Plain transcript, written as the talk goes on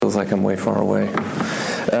feels like I'm way far away.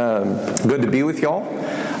 Good to be with y'all.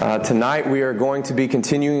 Tonight we are going to be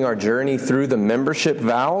continuing our journey through the membership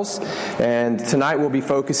vows, and tonight we'll be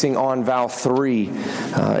focusing on vow 3.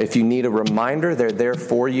 If you need a reminder, they're there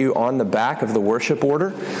for you on the back of the worship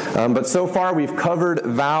order. But so far we've covered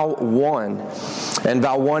vow 1, and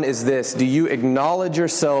vow 1 is this: do you acknowledge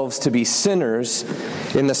yourselves to be sinners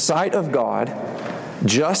in the sight of God,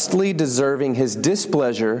 justly deserving His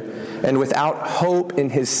displeasure and without hope in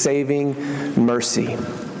His saving mercy?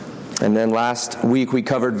 And then last week we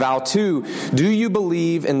covered vow 2. Do you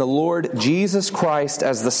believe in the Lord Jesus Christ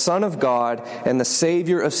as the Son of God and the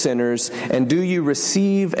Savior of sinners? And do you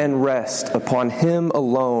receive and rest upon Him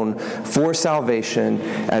alone for salvation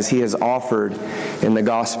as He has offered in the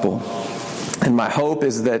gospel? And my hope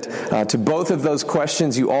is that to both of those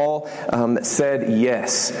questions you all said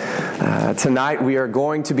yes. Tonight we are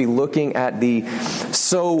going to be looking at the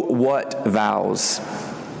so what vows.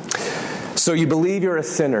 So you believe you're a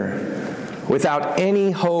sinner without any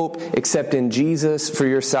hope except in Jesus for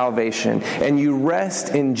your salvation, and you rest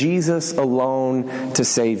in Jesus alone to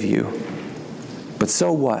save you. But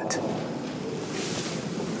so what?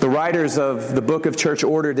 The writers of the book of Church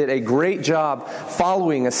Order did a great job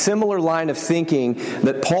following a similar line of thinking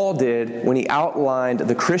that Paul did when he outlined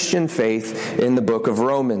the Christian faith in the book of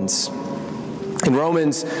Romans. In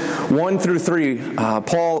Romans 1 through 3,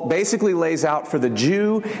 Paul basically lays out for the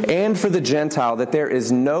Jew and for the Gentile that there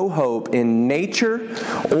is no hope in nature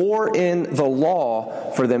or in the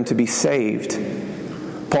law for them to be saved.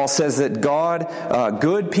 Paul says that God,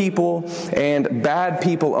 good people and bad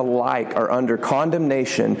people alike are under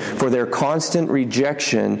condemnation for their constant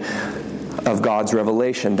rejection of God's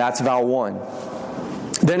revelation. That's vow 1.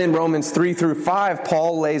 Then in Romans 3 through 5,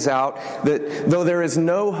 Paul lays out that though there is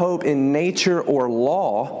no hope in nature or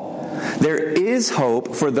law, there is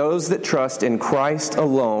hope for those that trust in Christ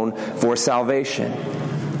alone for salvation.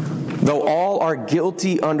 Though all are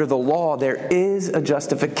guilty under the law, there is a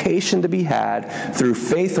justification to be had through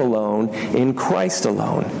faith alone in Christ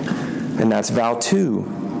alone. And that's vow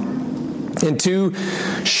 2. In 2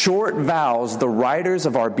 short vows, the writers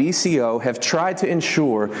of our BCO have tried to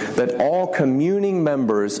ensure that all communing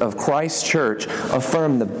members of Christ's church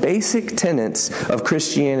affirm the basic tenets of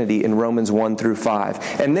Christianity in Romans 1 through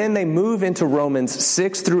 5. And then they move into Romans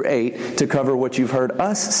 6 through 8 to cover what you've heard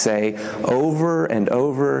us say over and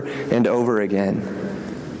over and over again.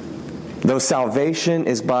 Though salvation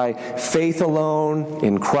is by faith alone,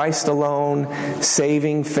 in Christ alone,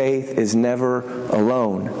 saving faith is never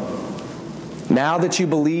alone. Now that you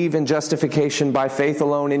believe in justification by faith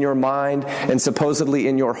alone in your mind and supposedly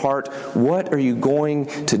in your heart, what are you going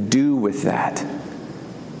to do with that?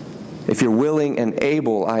 If you're willing and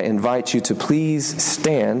able, I invite you to please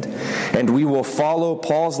stand, and we will follow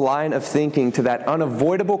Paul's line of thinking to that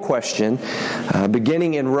unavoidable question,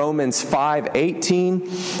 beginning in Romans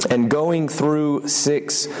 5:18 and going through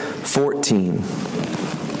 6:14.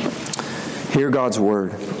 Hear God's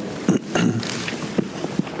word.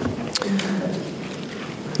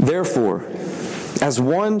 Therefore, as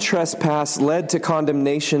one trespass led to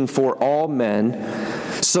condemnation for all men,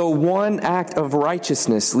 so one act of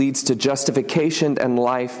righteousness leads to justification and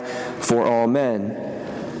life for all men.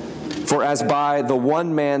 For as by the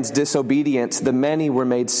one man's disobedience the many were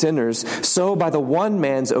made sinners, so by the one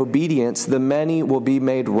man's obedience the many will be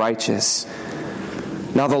made righteous.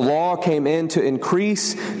 Now the law came in to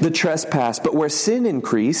increase the trespass, but where sin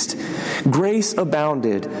increased, grace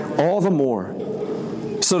abounded all the more,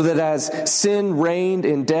 so that as sin reigned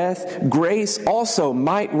in death, grace also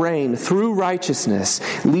might reign through righteousness,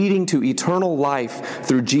 leading to eternal life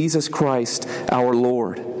through Jesus Christ our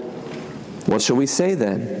Lord. What shall we say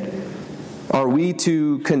then? Are we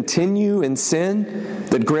to continue in sin,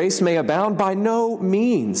 that grace may abound? By no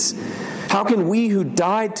means. How can we who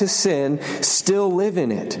died to sin still live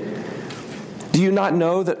in it? Do you not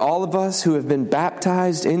know that all of us who have been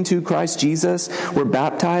baptized into Christ Jesus were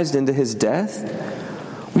baptized into His death?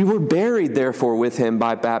 We were buried, therefore, with Him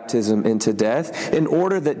by baptism into death, in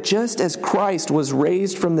order that just as Christ was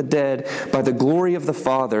raised from the dead by the glory of the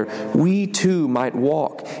Father, we too might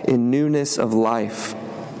walk in newness of life.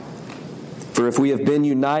 For if we have been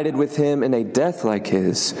united with Him in a death like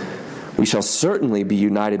His, we shall certainly be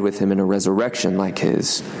united with Him in a resurrection like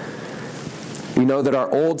His. We know that our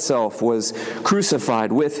old self was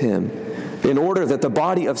crucified with Him, in order that the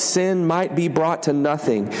body of sin might be brought to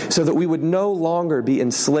nothing, so that we would no longer be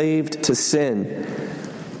enslaved to sin.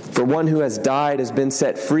 For one who has died has been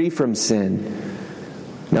set free from sin.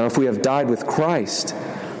 Now if we have died with Christ,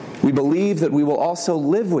 we believe that we will also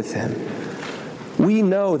live with Him. We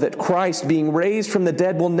know that Christ, being raised from the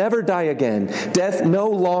dead, will never die again. Death no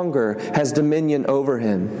longer has dominion over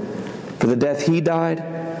him. For the death he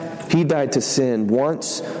died to sin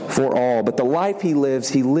once for all. But the life he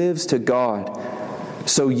lives to God.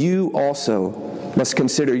 So you also must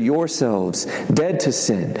consider yourselves dead to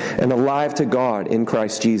sin and alive to God in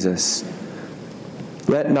Christ Jesus.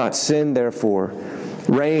 Let not sin, therefore,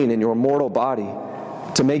 reign in your mortal body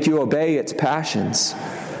to make you obey its passions.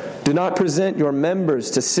 Do not present your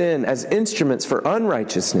members to sin as instruments for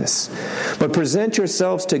unrighteousness, but present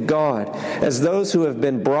yourselves to God as those who have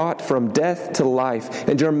been brought from death to life,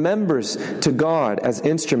 and your members to God as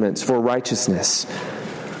instruments for righteousness.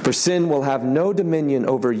 For sin will have no dominion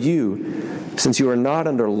over you, since you are not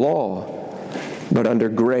under law, but under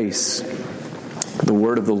grace. The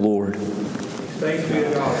word of the Lord. Thanks be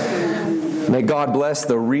to God. May God bless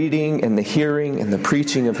the reading and the hearing and the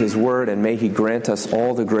preaching of His word, and may He grant us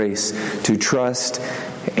all the grace to trust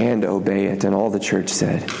and obey it. And all the church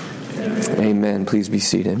said, Amen. Please be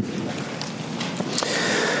seated.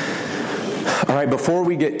 All right, before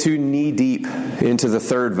we get too knee-deep into the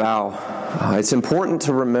third vow, it's important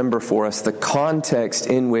to remember for us the context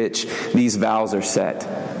in which these vows are set.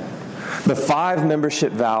 The 5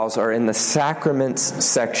 membership vows are in the sacraments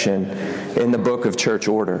section in the book of church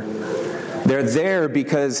order. They're there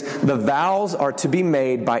because the vows are to be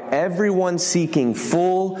made by everyone seeking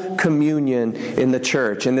full communion in the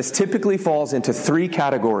church. And this typically falls into 3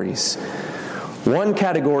 categories. One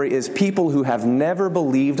category is people who have never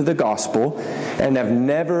believed the gospel and have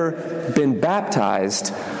never been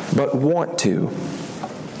baptized but want to.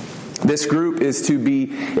 This group is to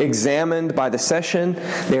be examined by the session.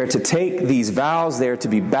 They are to take these vows, they are to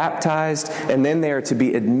be baptized, and then they are to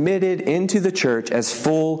be admitted into the church as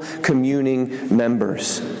full communing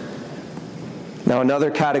members. Now, another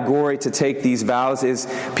category to take these vows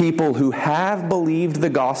is people who have believed the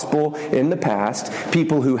gospel in the past,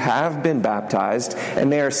 people who have been baptized,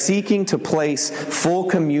 and they are seeking to place full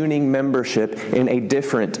communing membership in a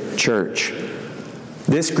different church.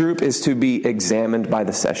 This group is to be examined by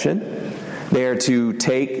the session. They are to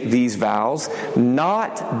take these vows,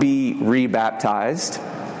 not be rebaptized,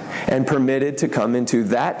 and permitted to come into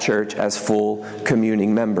that church as full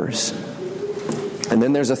communing members. And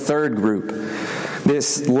then there's a third group.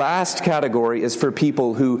 This last category is for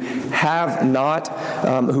people who have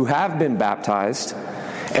been baptized,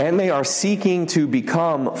 and they are seeking to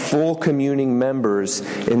become full communing members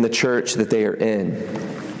in the church that they are in.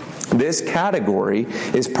 This category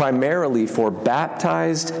is primarily for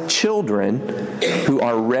baptized children who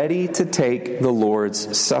are ready to take the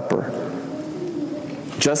Lord's Supper.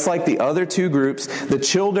 Just like the other 2 groups, the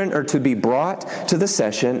children are to be brought to the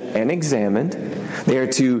session and examined. They are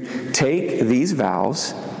to take these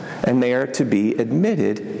vows, and they are to be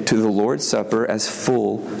admitted to the Lord's Supper as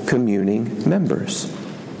full communing members.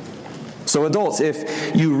 So adults,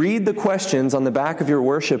 if you read the questions on the back of your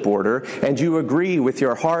worship order and you agree with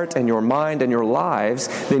your heart and your mind and your lives,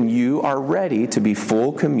 then you are ready to be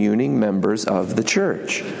full communing members of the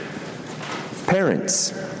church.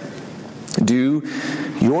 Parents, do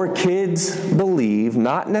your kids believe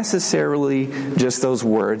not necessarily just those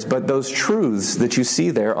words, but those truths that you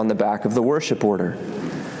see there on the back of the worship order?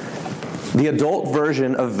 The adult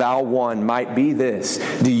version of vow 1 might be this: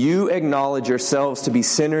 do you acknowledge yourselves to be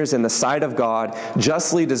sinners in the sight of God,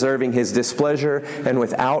 justly deserving His displeasure and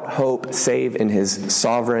without hope save in His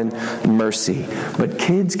sovereign mercy? But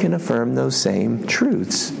kids can affirm those same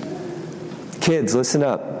truths. Kids, listen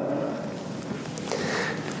up.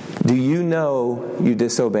 Do you know you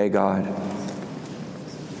disobey God?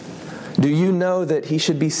 Do you know that He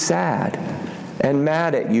should be sad and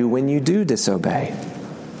mad at you when you do disobey?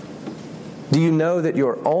 Do you know that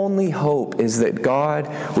your only hope is that God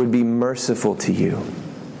would be merciful to you?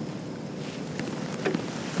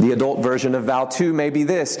 The adult version of vow 2 may be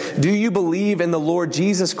this: do you believe in the Lord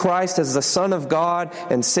Jesus Christ as the Son of God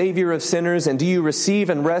and Savior of sinners, and do you receive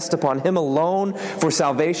and rest upon Him alone for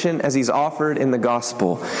salvation as He's offered in the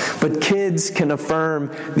gospel? But kids can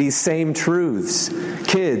affirm these same truths.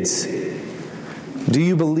 Kids, do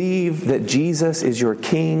you believe that Jesus is your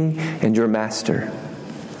King and your Master?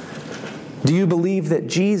 Do you believe that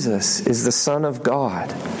Jesus is the Son of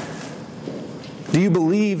God? Do you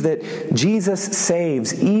believe that Jesus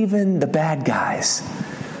saves even the bad guys,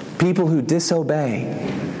 people who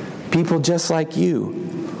disobey, people just like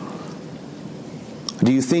you?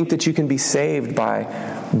 Do you think that you can be saved by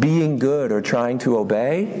being good or trying to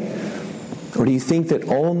obey? Or do you think that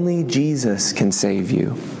only Jesus can save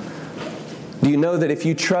you? Do you know that if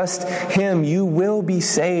you trust Him, you will be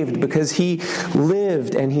saved because He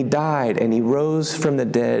lived and He died and He rose from the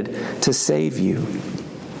dead to save you?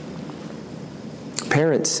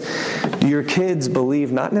 Parents, do your kids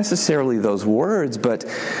believe not necessarily those words, but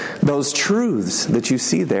those truths that you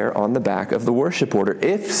see there on the back of the worship order?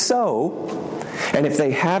 If so, and if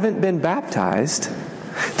they haven't been baptized,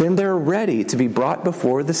 then they're ready to be brought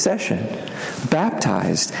before the session,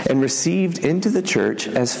 baptized and received into the church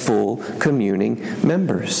as full communing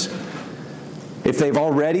members. If they've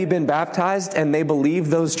already been baptized and they believe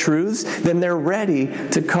those truths, then they're ready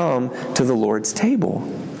to come to the Lord's table.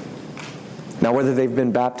 Now, whether they've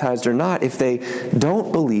been baptized or not, if they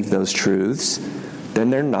don't believe those truths,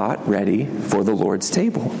 then they're not ready for the Lord's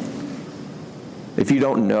table. If you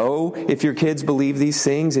don't know if your kids believe these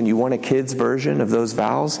things and you want a kid's version of those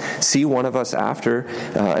vows, see one of us after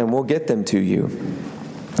and we'll get them to you.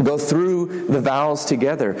 Go through the vows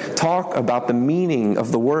together. Talk about the meaning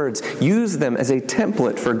of the words. Use them as a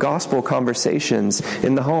template for gospel conversations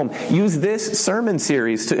in the home. Use this sermon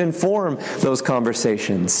series to inform those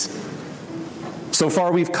conversations. So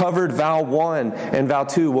far, we've covered vow 1 and vow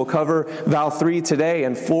 2. We'll cover vow 3 today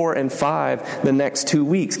and 4 and 5 the next 2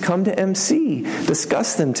 weeks. Come to MC,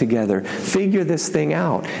 discuss them together, figure this thing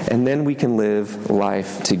out, and then we can live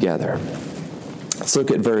life together. Let's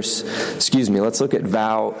look at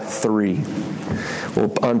vow 3.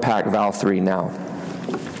 We'll unpack vow 3 now.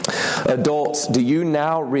 Adults, do you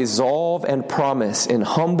now resolve and promise in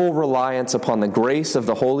humble reliance upon the grace of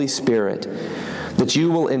the Holy Spirit that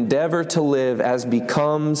you will endeavor to live as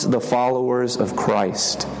becomes the followers of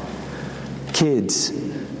Christ? Kids,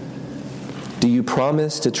 do you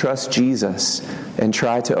promise to trust Jesus and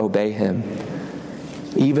try to obey Him,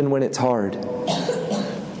 even when it's hard?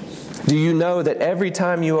 Do you know that every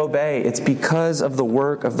time you obey, it's because of the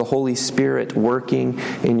work of the Holy Spirit working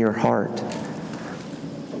in your heart?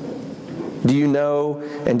 Do you know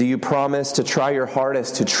and do you promise to try your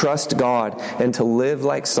hardest to trust God and to live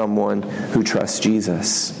like someone who trusts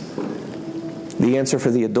Jesus? The answer for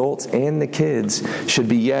the adults and the kids should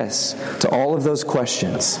be yes to all of those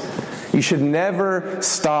questions. You should never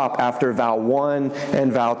stop after vow 1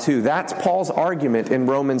 and vow 2. That's Paul's argument in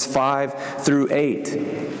Romans 5 through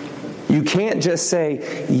 8. You can't just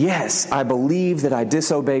say, yes, I believe that I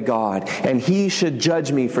disobey God, and He should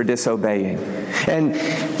judge me for disobeying. And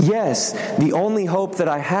yes, the only hope that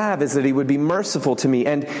I have is that He would be merciful to me.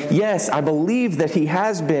 And yes, I believe that He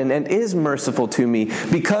has been and is merciful to me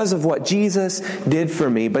because of what Jesus did for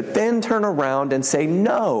me. But then turn around and say,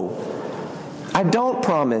 no, I don't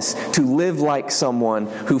promise to live like someone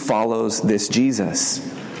who follows this Jesus.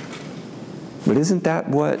 But isn't that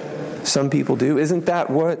what some people do? Isn't that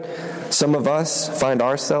what some of us find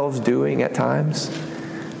ourselves doing at times?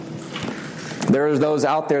 There are those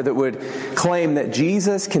out there that would claim that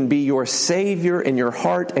Jesus can be your Savior in your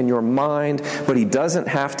heart and your mind, but He doesn't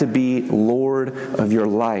have to be Lord of your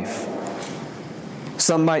life.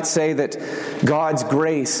 Some might say that God's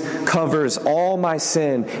grace covers all my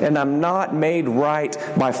sin, and I'm not made right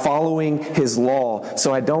by following His law,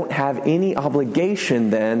 so I don't have any obligation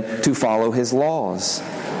then to follow His laws.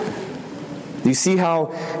 Do you see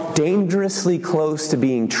how dangerously close to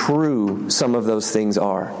being true some of those things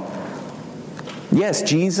are? Yes,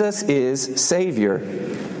 Jesus is Savior.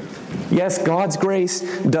 Yes, God's grace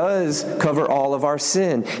does cover all of our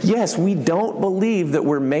sin. Yes, we don't believe that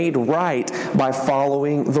we're made right by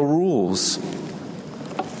following the rules.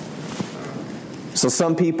 So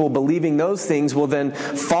some people believing those things will then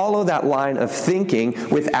follow that line of thinking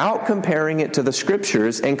without comparing it to the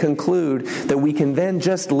Scriptures and conclude that we can then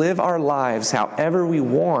just live our lives however we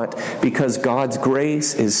want because God's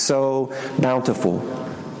grace is so bountiful.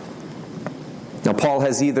 Now, Paul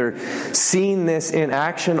has either seen this in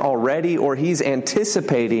action already or he's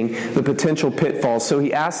anticipating the potential pitfalls. So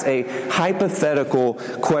he asks a hypothetical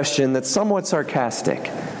question that's somewhat sarcastic.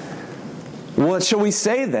 What shall we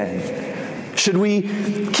say then? Should we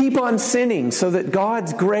keep on sinning so that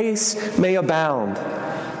God's grace may abound?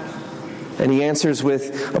 And he answers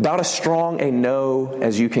with about as strong a no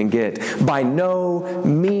as you can get. By no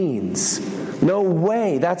means. No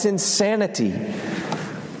way. That's insanity.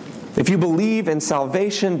 If you believe in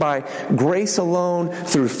salvation by grace alone,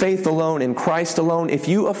 through faith alone, in Christ alone, if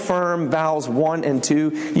you affirm vows 1 and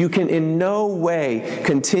 2, you can in no way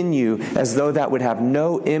continue as though that would have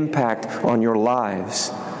no impact on your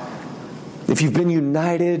lives. If you've been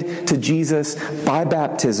united to Jesus by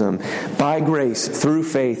baptism, by grace, through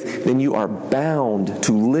faith, then you are bound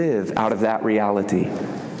to live out of that reality.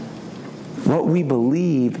 What we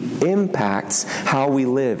believe impacts how we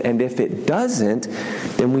live. And if it doesn't,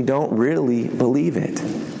 then we don't really believe it.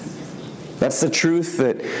 That's the truth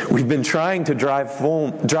that we've been trying to drive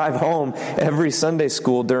home every Sunday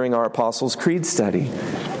school during our Apostles' Creed study.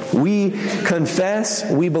 We confess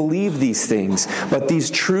we believe these things, but these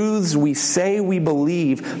truths we say we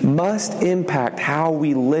believe must impact how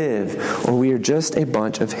we live, or we are just a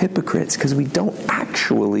bunch of hypocrites because we don't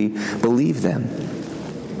actually believe them.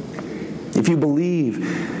 If you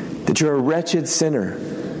believe that you're a wretched sinner,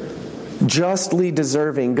 justly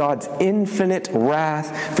deserving God's infinite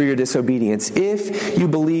wrath for your disobedience, if you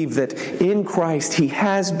believe that in Christ He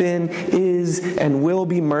has been, is, and will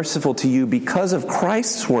be merciful to you because of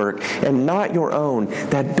Christ's work and not your own,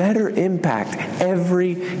 that better impact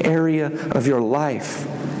every area of your life.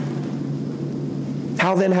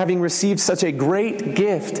 How then, having received such a great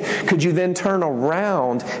gift, could you then turn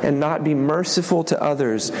around and not be merciful to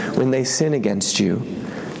others when they sin against you?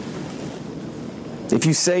 If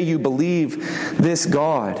you say you believe this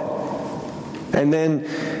God, and then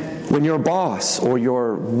when your boss or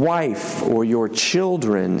your wife or your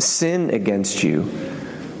children sin against you,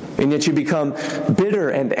 and yet you become bitter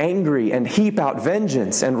and angry and heap out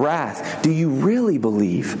vengeance and wrath, do you really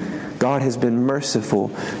believe God has been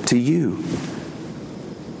merciful to you?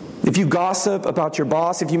 If you gossip about your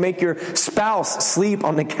boss, if you make your spouse sleep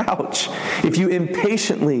on the couch, if you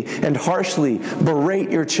impatiently and harshly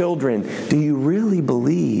berate your children, do you really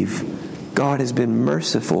believe God has been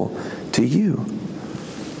merciful to you?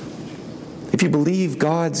 If you believe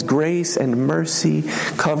God's grace and mercy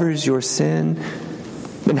covers your sin,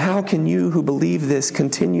 then how can you who believe this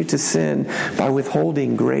continue to sin by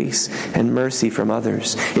withholding grace and mercy from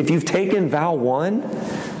others? If you've taken vow 1,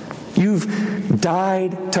 you've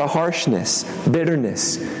died to harshness,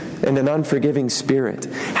 bitterness, and an unforgiving spirit.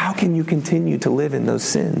 How can you continue to live in those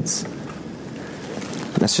sins?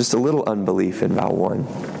 That's just a little unbelief in vow 1.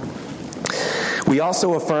 We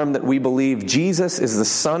also affirm that we believe Jesus is the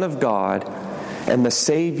Son of God and the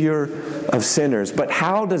Savior of sinners. But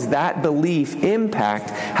how does that belief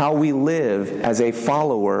impact how we live as a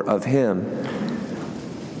follower of Him?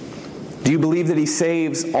 Do you believe that He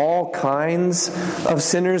saves all kinds of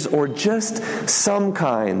sinners or just some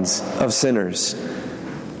kinds of sinners?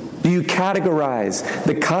 Do you categorize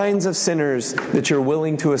the kinds of sinners that you're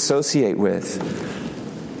willing to associate with?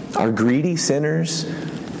 Are greedy sinners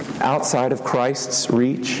outside of Christ's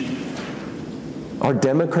reach? Are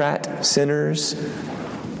Democrat sinners,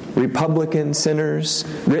 Republican sinners,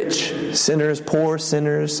 rich sinners, poor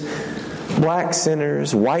sinners, black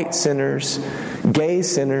sinners, white sinners, gay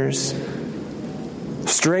sinners,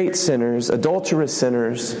 straight sinners, adulterous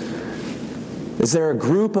sinners? Is there a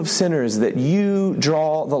group of sinners that you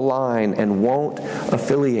draw the line and won't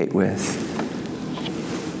affiliate with?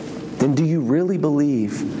 Then do you really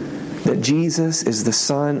believe that Jesus is the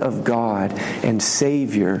Son of God and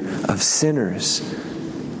Savior of sinners?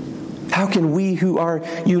 How can we who are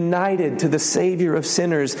united to the Savior of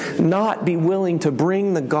sinners not be willing to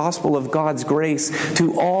bring the gospel of God's grace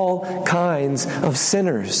to all kinds of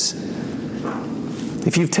sinners?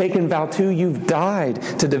 If you've taken vow 2, you've died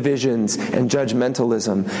to divisions and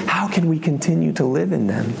judgmentalism. How can we continue to live in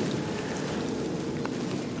them?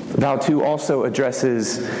 Vow 2 also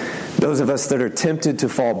addresses those of us that are tempted to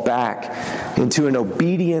fall back into an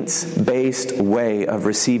obedience-based way of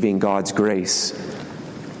receiving God's grace.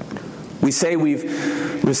 We say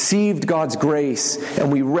we've received God's grace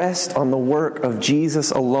and we rest on the work of Jesus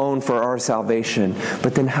alone for our salvation.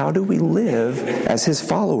 But then how do we live as His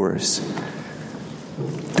followers?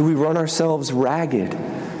 Do we run ourselves ragged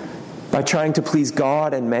by trying to please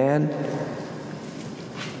God and man?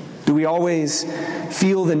 Do we always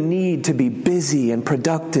feel the need to be busy and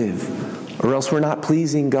productive, or else we're not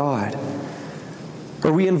pleasing God?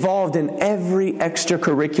 Are we involved in every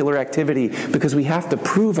extracurricular activity because we have to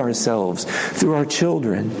prove ourselves through our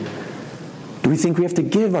children? Do we think we have to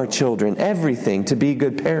give our children everything to be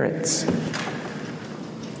good parents?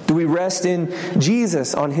 Do we rest in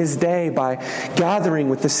Jesus on His day by gathering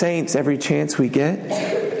with the saints every chance we get?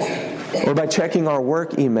 Or by checking our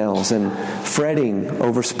work emails and fretting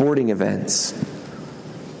over sporting events?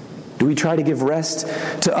 Do we try to give rest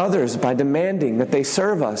to others by demanding that they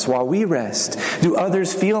serve us while we rest? Do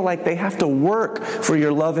others feel like they have to work for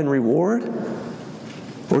your love and reward?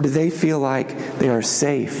 Or do they feel like they are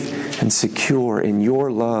safe and secure in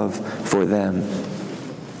your love for them?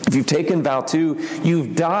 If you've taken vow 2,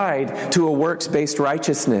 you've died to a works-based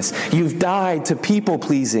righteousness. You've died to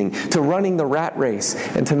people-pleasing, to running the rat race,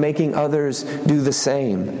 and to making others do the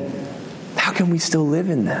same. How can we still live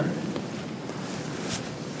in them?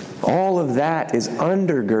 All of that is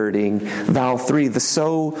undergirding vow 3, the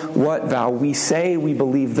so what vow. We say we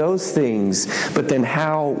believe those things, but then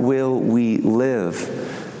how will we live?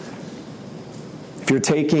 If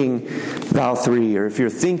you're taking vow 3, or if you're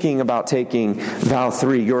thinking about taking vow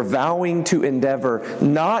 3, you're vowing to endeavor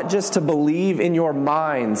not just to believe in your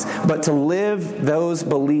minds, but to live those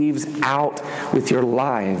beliefs out with your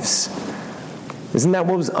lives. Isn't that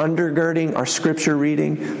what was undergirding our scripture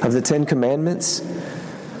reading of the Ten Commandments?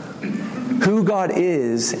 Who God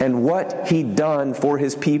is and what He done for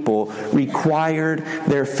His people required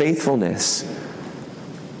their faithfulness.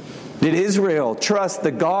 Did Israel trust the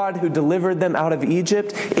God who delivered them out of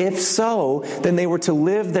Egypt? If so, then they were to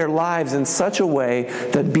live their lives in such a way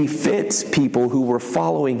that befits people who were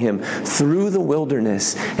following Him through the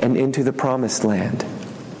wilderness and into the promised land.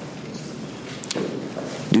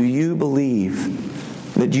 Do you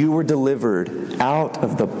believe that you were delivered out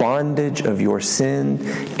of the bondage of your sin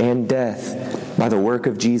and death by the work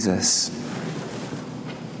of Jesus?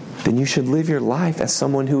 Then you should live your life as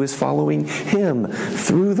someone who is following Him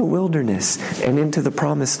through the wilderness and into the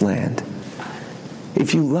promised land.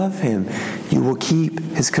 If you love Him, you will keep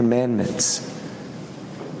His commandments.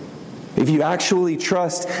 If you actually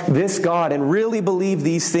trust this God and really believe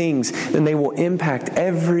these things, then they will impact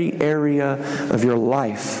every area of your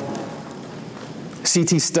life.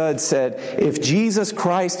 C.T. Studd said, "If Jesus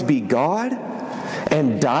Christ be God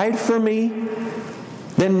and died for me,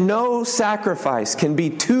 then no sacrifice can be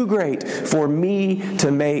too great for me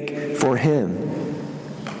to make for Him."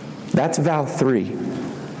 That's vow 3.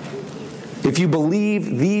 If you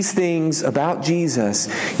believe these things about Jesus,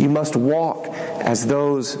 you must walk as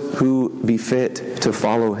those who befit to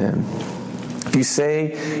follow Him. If you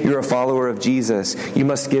say you're a follower of Jesus, you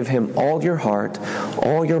must give Him all your heart,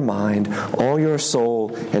 all your mind, all your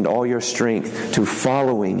soul, and all your strength to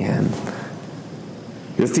following Him.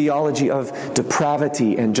 Your theology of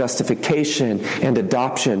depravity and justification and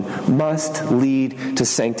adoption must lead to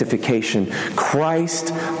sanctification.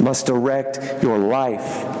 Christ must direct your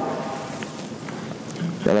life.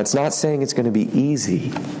 Now, that's not saying it's going to be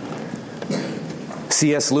easy.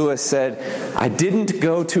 C.S. Lewis said, "I didn't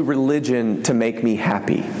go to religion to make me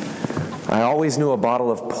happy. I always knew a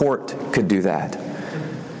bottle of port could do that."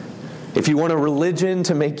 If you want a religion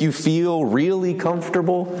to make you feel really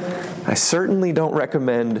comfortable, I certainly don't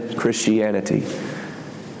recommend Christianity.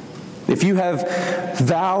 If you have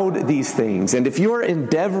vowed these things, and if you're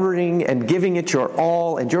endeavoring and giving it your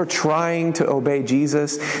all, and you're trying to obey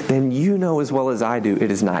Jesus, then you know as well as I do,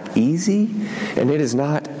 it is not easy and it is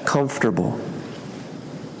not comfortable.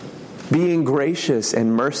 Being gracious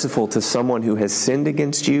and merciful to someone who has sinned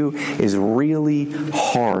against you is really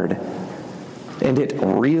hard. And it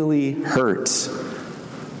really hurts.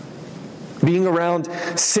 Being around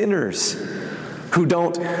sinners who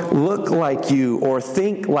don't look like you or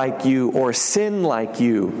think like you or sin like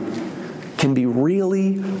you can be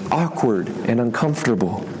really awkward and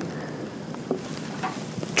uncomfortable.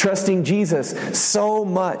 Trusting Jesus so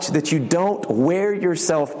much that you don't wear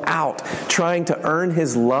yourself out trying to earn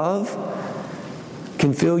His love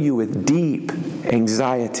can fill you with deep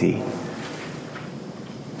anxiety.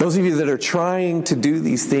 Those of you that are trying to do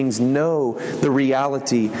these things know the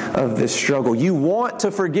reality of this struggle. You want to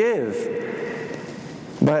forgive,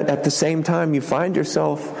 but at the same time you find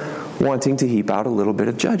yourself wanting to heap out a little bit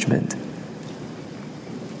of judgment.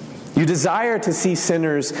 You desire to see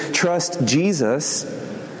sinners trust Jesus,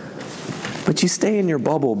 but you stay in your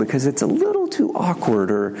bubble because it's a little too awkward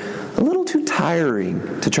or a little too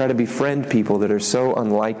tiring to try to befriend people that are so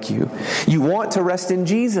unlike you. You want to rest in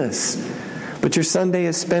Jesus, but your Sunday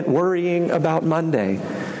is spent worrying about Monday.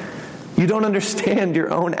 You don't understand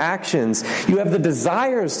your own actions. You have the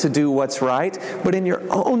desires to do what's right, but in your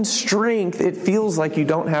own strength, it feels like you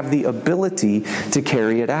don't have the ability to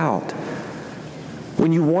carry it out.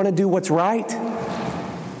 When you want to do what's right,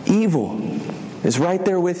 evil is right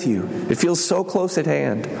there with you. It feels so close at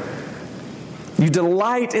hand. You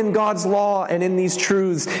delight in God's law and in these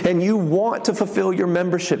truths, and you want to fulfill your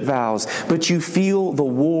membership vows, but you feel the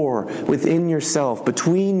war within yourself,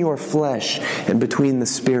 between your flesh and between the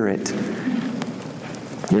Spirit.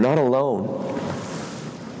 You're not alone.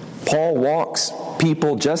 Paul walks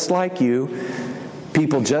people just like you,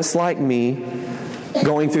 people just like me,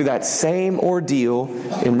 going through that same ordeal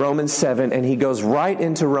in Romans 7, and he goes right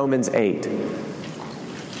into Romans 8.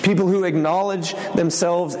 People who acknowledge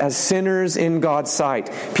themselves as sinners in God's sight.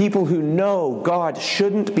 People who know God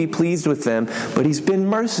shouldn't be pleased with them, but He's been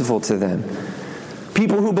merciful to them.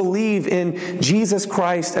 People who believe in Jesus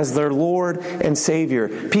Christ as their Lord and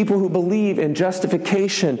Savior. People who believe in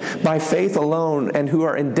justification by faith alone and who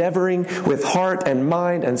are endeavoring with heart and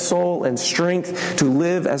mind and soul and strength to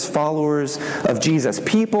live as followers of Jesus.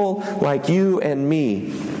 People like you and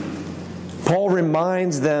me. Paul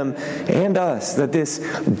reminds them and us that this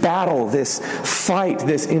battle, this fight,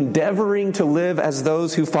 this endeavoring to live as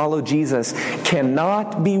those who follow Jesus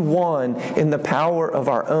cannot be won in the power of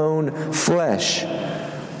our own flesh.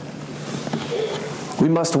 We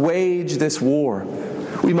must wage this war.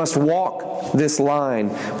 We must walk this line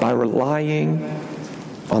by relying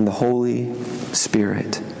on the Holy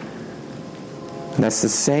Spirit. And that's the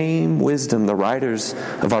same wisdom the writers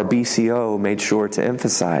of our BCO made sure to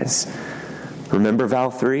emphasize. Remember vow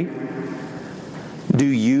 3? Do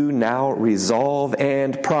you now resolve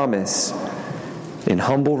and promise in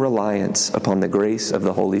humble reliance upon the grace of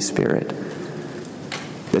the Holy Spirit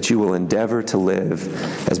that you will endeavor to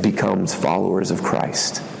live as becomes followers of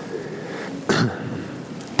Christ?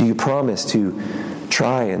 Do you promise to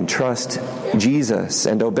try and trust Jesus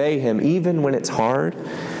and obey Him even when it's hard?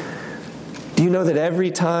 Do you know that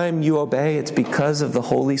every time you obey, it's because of the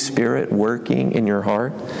Holy Spirit working in your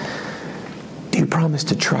heart? Do you promise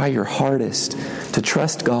to try your hardest to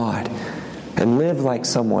trust God and live like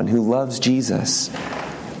someone who loves Jesus?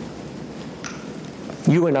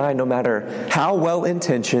 You and I, no matter how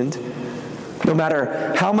well-intentioned, no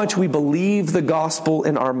matter how much we believe the gospel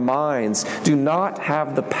in our minds, do not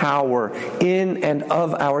have the power in and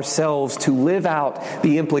of ourselves to live out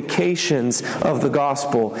the implications of the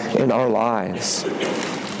gospel in our lives.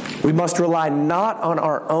 We must rely not on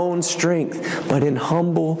our own strength, but in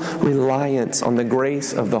humble reliance on the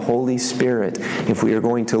grace of the Holy Spirit if we are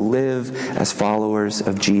going to live as followers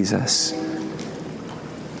of Jesus.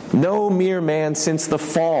 No mere man since the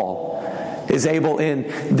fall is able in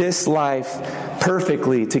this life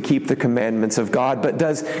perfectly to keep the commandments of God, but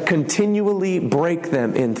does continually break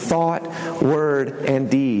them in thought, word,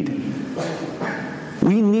 and deed.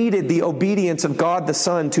 We needed the obedience of God the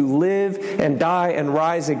Son to live and die and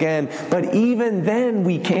rise again, but even then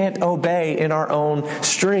we can't obey in our own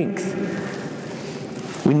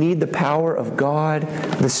strength. We need the power of God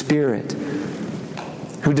the Spirit,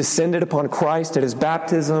 who descended upon Christ at His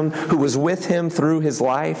baptism, who was with Him through His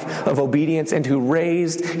life of obedience, and who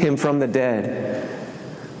raised Him from the dead.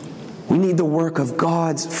 We need the work of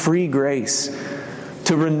God's free grace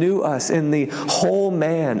to renew us in the whole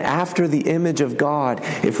man after the image of God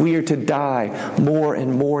if we are to die more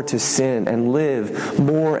and more to sin and live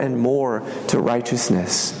more and more to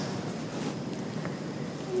righteousness.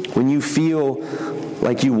 When you feel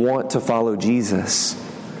like you want to follow Jesus,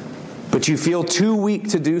 but you feel too weak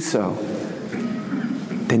to do so,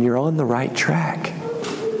 then you're on the right track.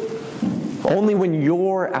 Only when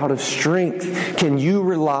you're out of strength can you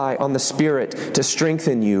rely on the Spirit to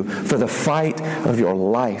strengthen you for the fight of your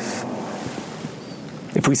life.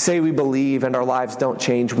 If we say we believe and our lives don't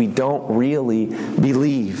change, we don't really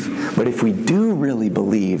believe. But if we do really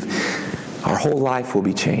believe, our whole life will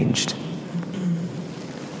be changed.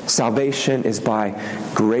 Salvation is by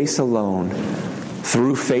grace alone,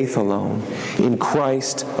 through faith alone, in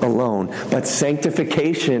Christ alone. But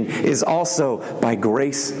sanctification is also by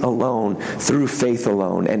grace alone, through faith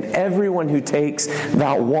alone. And everyone who takes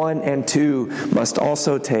vow 1 and 2 must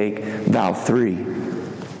also take vow 3.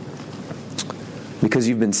 Because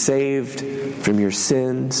you've been saved from your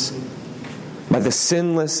sins by the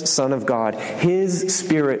sinless Son of God, His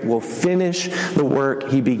Spirit will finish the work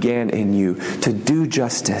He began in you, to do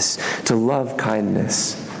justice, to love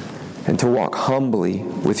kindness, and to walk humbly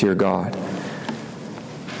with your God.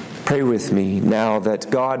 Pray with me now that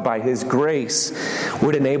God, by His grace,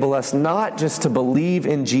 would enable us not just to believe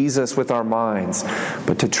in Jesus with our minds,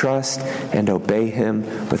 but to trust and obey Him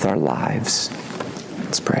with our lives.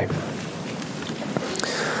 Let's pray.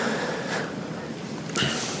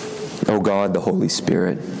 O God, the Holy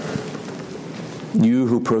Spirit, You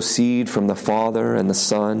who proceed from the Father and the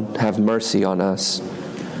Son, have mercy on us.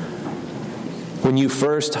 When You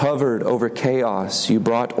first hovered over chaos, You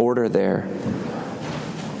brought order there.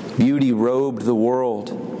 Beauty robed the world,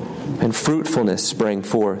 and fruitfulness sprang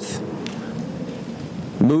forth.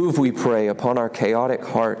 Move, we pray, upon our chaotic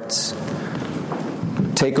hearts.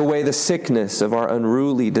 Take away the sickness of our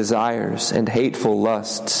unruly desires and hateful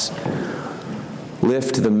lusts.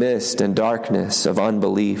 Lift the mist and darkness of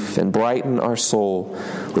unbelief, and brighten our soul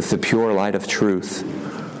with the pure light of truth.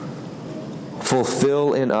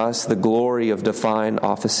 Fulfill in us the glory of divine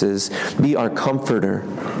offices. Be our comforter,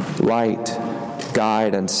 light,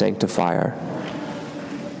 guide, and sanctifier.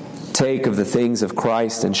 Take of the things of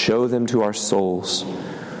Christ and show them to our souls.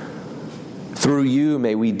 Through You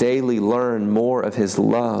may we daily learn more of His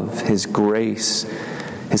love, His grace,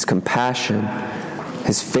 His compassion,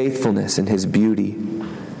 His faithfulness, and His beauty.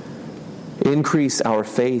 Increase our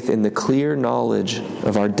faith in the clear knowledge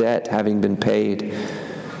of our debt having been paid,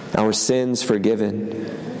 our sins forgiven,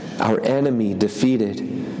 our enemy defeated,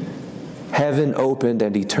 heaven opened,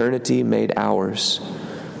 and eternity made ours.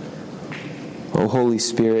 O Holy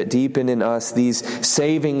Spirit, deepen in us these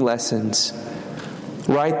saving lessons.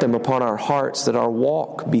 Write them upon our hearts that our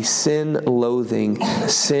walk be sin-loathing,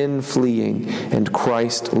 sin-fleeing, and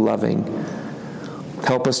Christ-loving.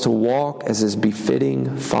 Help us to walk as is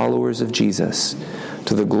befitting followers of Jesus,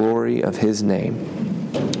 to the glory of His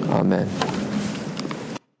name. Amen.